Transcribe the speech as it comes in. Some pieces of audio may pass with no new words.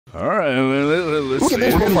All right, let's Look see. at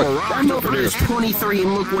this motherfucker. That motherfucker's 23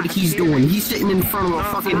 and look what he's doing. He's sitting in front of a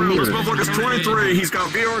fucking This mirror. motherfucker's 23, he's got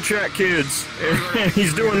VR chat kids, and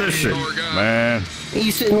he's doing this shit. Man.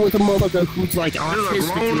 He's sitting with a motherfucker who's like This autistic is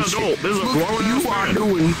a grown and shit. adult. This is a Look, grown you are man.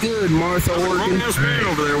 doing good, Martha Grown Organ. ass man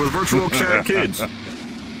over there with virtual chat kids.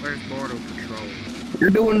 Where's Border Patrol? You're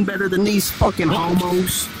doing better than these fucking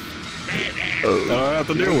homos. I don't have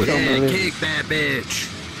to deal with it. Yeah, kick that bitch.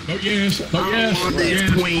 Oh yes, I want this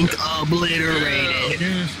twink obliterated.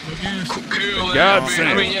 God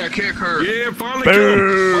send. Yeah, kick her. Yeah, finally kill him.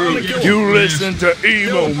 Boo! Finally kill him. You listen to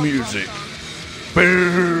emo music.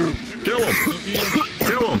 Boo! Kill him.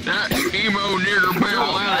 Kill him. That emo nigger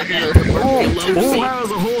bell out of here. Who has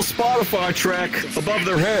a whole Spotify track above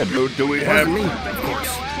their head? Do we have...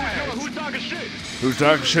 Who's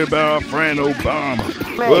talking shit about our friend Obama?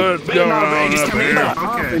 What's going on up here?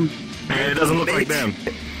 Okay. Man, it doesn't look like them.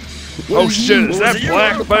 Oh shit, is that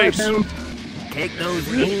blackface? Kick those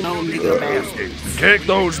emo nigger bastards. Kick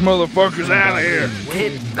those motherfuckers out of here.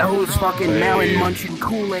 Hit those fucking melon munching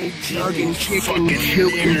Kool-Aid chugging chicken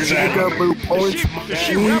shooting jigaboo punch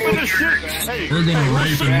machine. We're gonna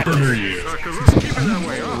rape and murder you. Keep it that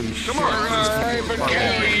way, huh?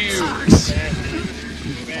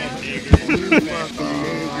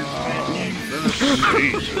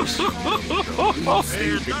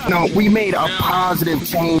 No, we made a positive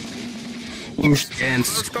change and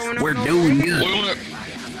we're doing good.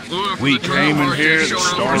 We came in here to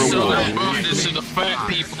start a war.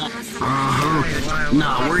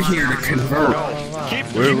 No, we're here to convert.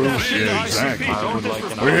 Yeah, exactly.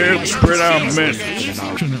 We're here to spread our message.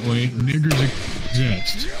 Fortunately, niggers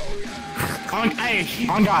exist. On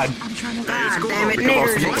God. God damn it,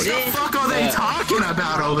 niggers What the fuck are they talking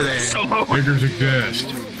about over there? Niggers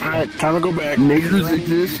exist. Alright, time to go back. Niggers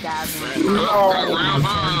exist.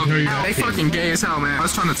 They fucking gay as hell, man. I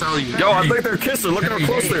was trying to tell you. Yo, I think they're kissing. Look how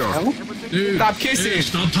close they are. Dude, Stop kissing. hey,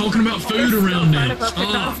 stop talking about food around me.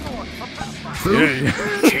 Stop. Yeah.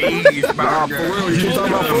 Nah, for real, you keep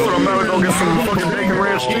talking about food, I'm about to go get some fucking bacon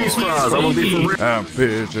ranch cheese fries. I'm gonna be for real. I'm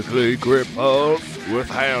physically crippled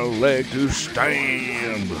without a leg to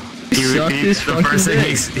stand. The first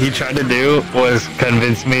thing he tried to do was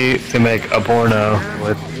convince me to make a porno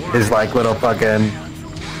with his like little fucking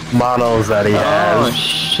models that he has. Oh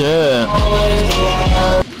shit.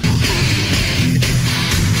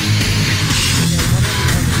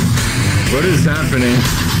 What is happening?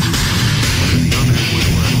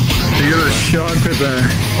 You got a Sean Pippen.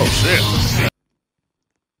 Oh shit.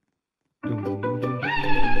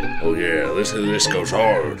 Oh yeah, this goes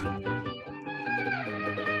hard.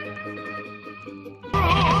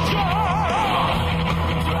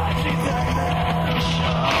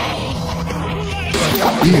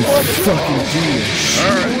 You fucking genius.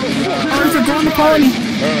 Alright. How's it going to party?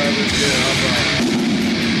 Alright, let's get it.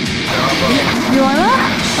 You wanna?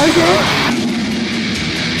 Okay.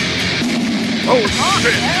 Oh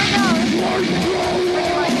shit!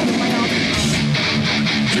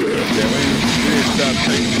 Yeah, we need to stop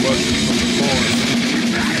taking buses from the floor.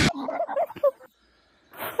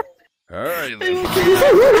 Alright then.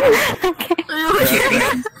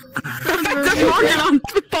 Just walking on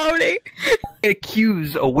the party.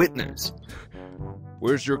 Accuse a witness.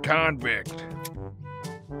 Where's your convict?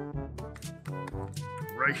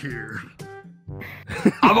 Right here.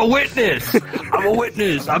 I'm a witness. I'm a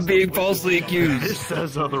witness. I'm being falsely accused. It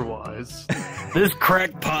says otherwise. This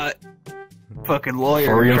crackpot fucking lawyer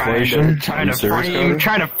For inflation? trying Are you serious,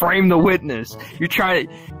 to frame the witness. You're trying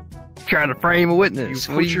to frame a witness.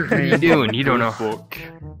 What are you doing? You don't know. Book,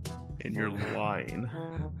 and you're lying.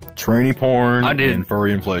 Tranny porn I did. and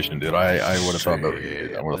furry inflation, dude. I would have thought better of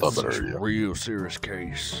you. I would have thought better of This is a you. real serious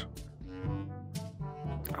case.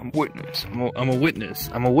 I'm a witness. I'm a witness.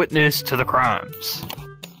 I'm a witness to the crimes.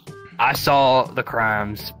 I saw the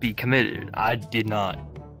crimes be committed. I did not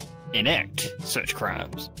enact such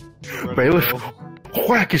crimes. Bailiff,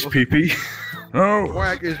 whack his pee-pee. No,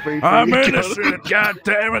 I'm innocent,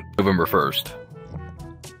 goddammit! November 1st.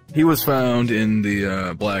 He was found in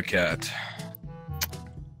the Black Cat.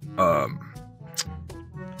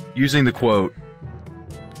 Using the quote,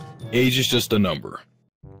 "Age is just a number."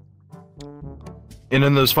 And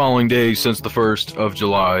in those following days, since the 1st of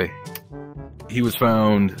July, he was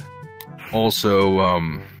found also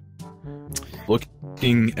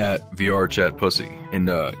looking at VR chat pussy and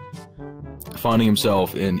finding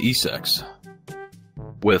himself in e-sex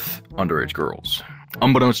with underage girls.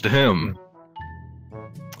 Unbeknownst to him,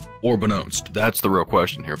 or beknownst, that's the real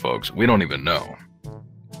question here, folks. We don't even know.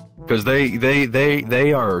 Because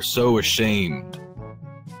they are so ashamed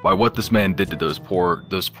by what this man did to those poor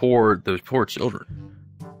children.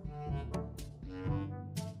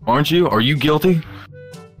 Aren't you? Are you guilty?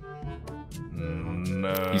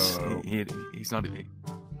 No. He's not.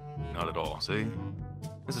 Not at all. See,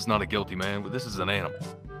 this is not a guilty man, but this is an animal.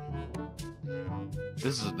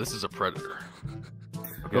 This is a predator.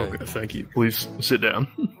 Okay, thank you. Please sit down.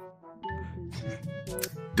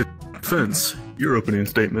 Defense, your opening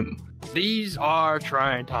statement. These are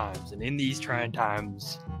trying times, and in these trying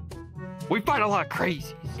times, we fight a lot of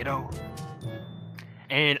crazies, you know.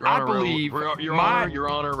 And Your I Honor, believe Your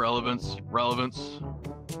Honor, relevance.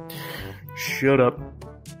 Shut up.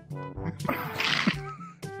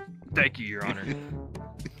 Thank you, Your Honor.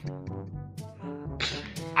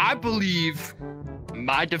 I believe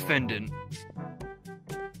my defendant,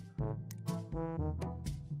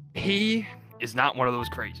 he is not one of those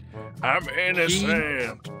crazy. I'm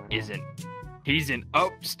innocent. He isn't. He's an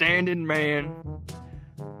upstanding man.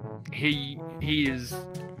 He is.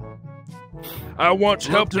 I once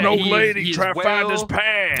helped an old lady he is try to find his well-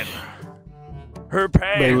 pan. Her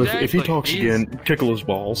pan. Bailiff, if he Exactly. talks again, tickle his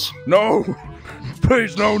balls. No.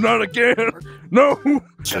 Please, no, not again. No.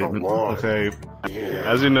 Okay,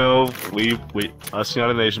 as you know, we us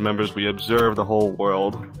United Nations members, we observe the whole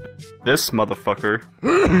world. This motherfucker.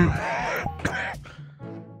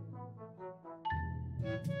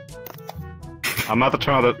 I'm not the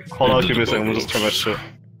turn on the. Hold on, give me a second. We'll just turn that shit.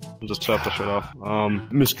 We'll just turn that shit off.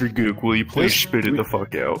 Mr. Gook, will you please spit it the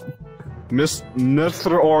fuck out?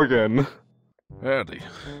 Mr. Organ Howdy.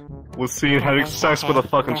 was seen having sex with a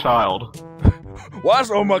fucking child. Why's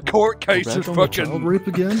all my court cases Child fucking rape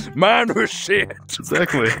again? mine was shit?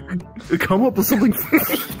 Exactly. Come up with something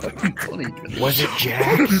fucking funny. Was it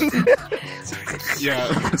Jack? Yeah.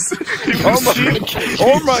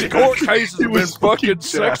 All my court cases have been was fucking fucking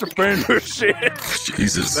sex offender shit.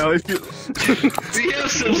 Jesus. Now, if you,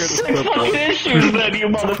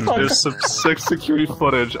 there's some sick security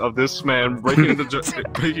footage of this man breaking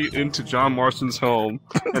into John Marston's home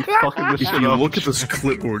and fucking the If shit you up. look at this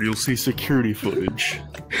clipboard, you'll see security footage.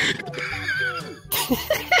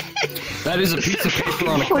 That is a piece of paper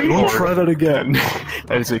on a We'll clipboard. try that again.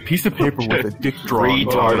 That is a piece of paper with a dick drawn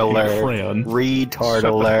Retard on a alert. crayon. Retard Shut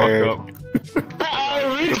the alert. fuck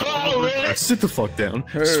up. Sit the fuck down.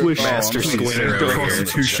 Swish. Master please. Square over here.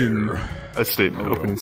 Constitution. A statement. Opening